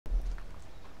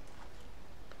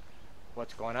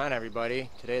What's going on,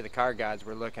 everybody? Today the car gods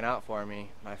were looking out for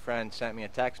me. My friend sent me a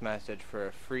text message for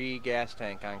a free gas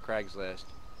tank on Craigslist.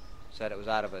 Said it was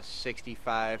out of a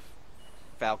 65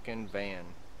 Falcon van.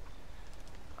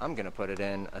 I'm gonna put it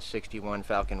in a 61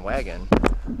 Falcon wagon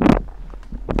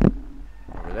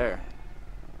over there.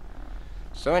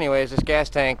 So anyways, this gas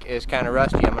tank is kind of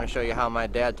rusty. I'm gonna show you how my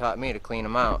dad taught me to clean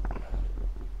them out.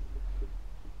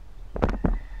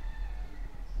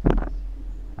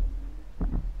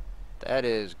 That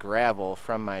is gravel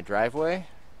from my driveway.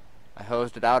 I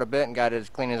hosed it out a bit and got it as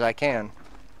clean as I can.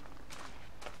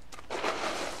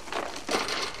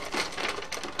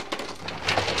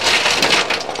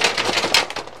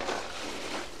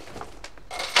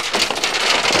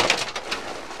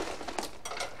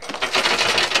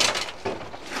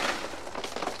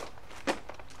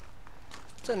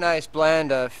 It's a nice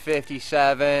blend of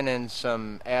 57 and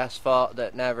some asphalt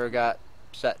that never got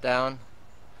set down.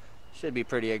 Should be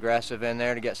pretty aggressive in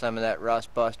there to get some of that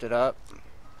rust busted up.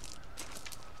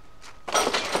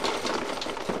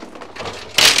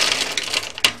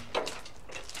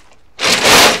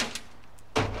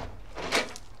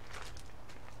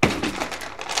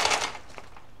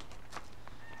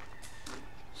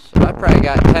 So I probably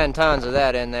got 10 tons of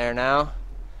that in there now,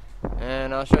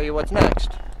 and I'll show you what's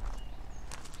next.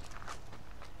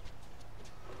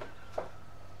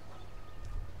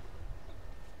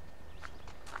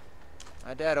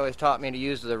 My dad always taught me to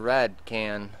use the red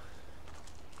can.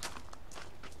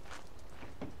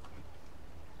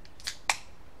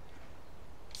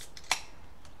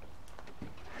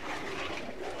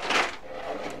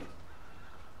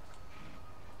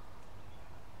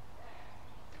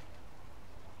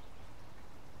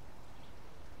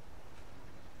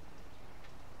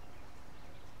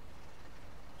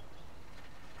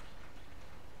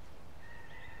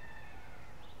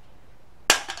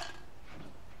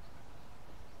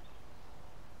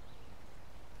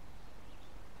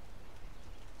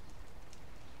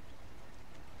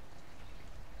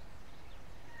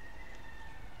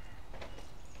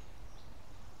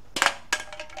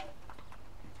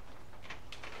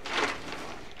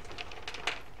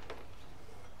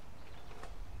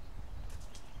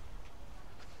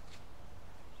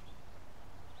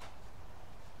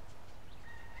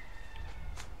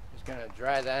 Just gonna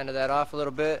dry the end of that off a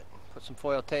little bit, put some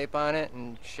foil tape on it,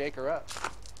 and shake her up.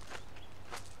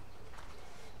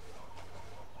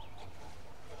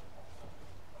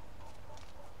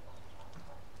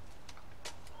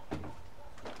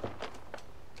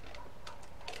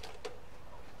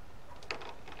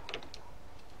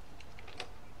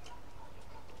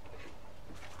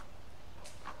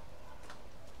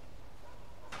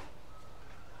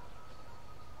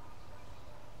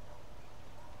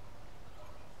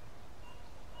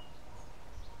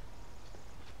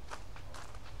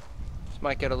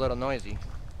 Might get a little noisy.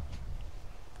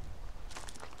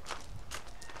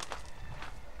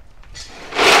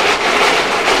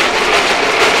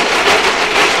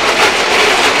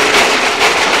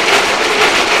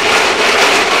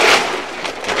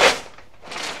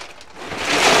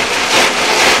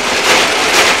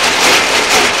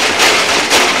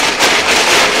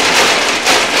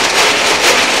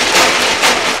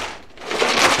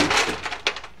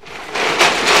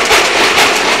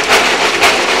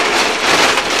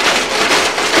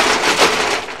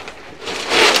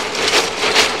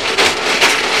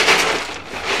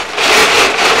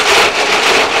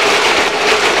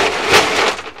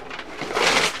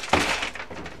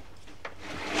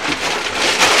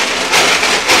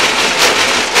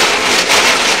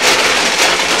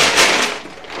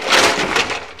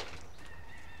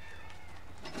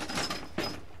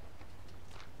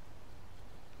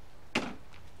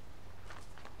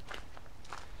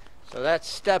 So that's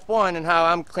step one in how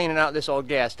I'm cleaning out this old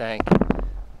gas tank.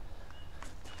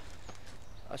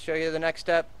 I'll show you the next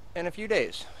step in a few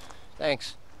days.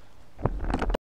 Thanks.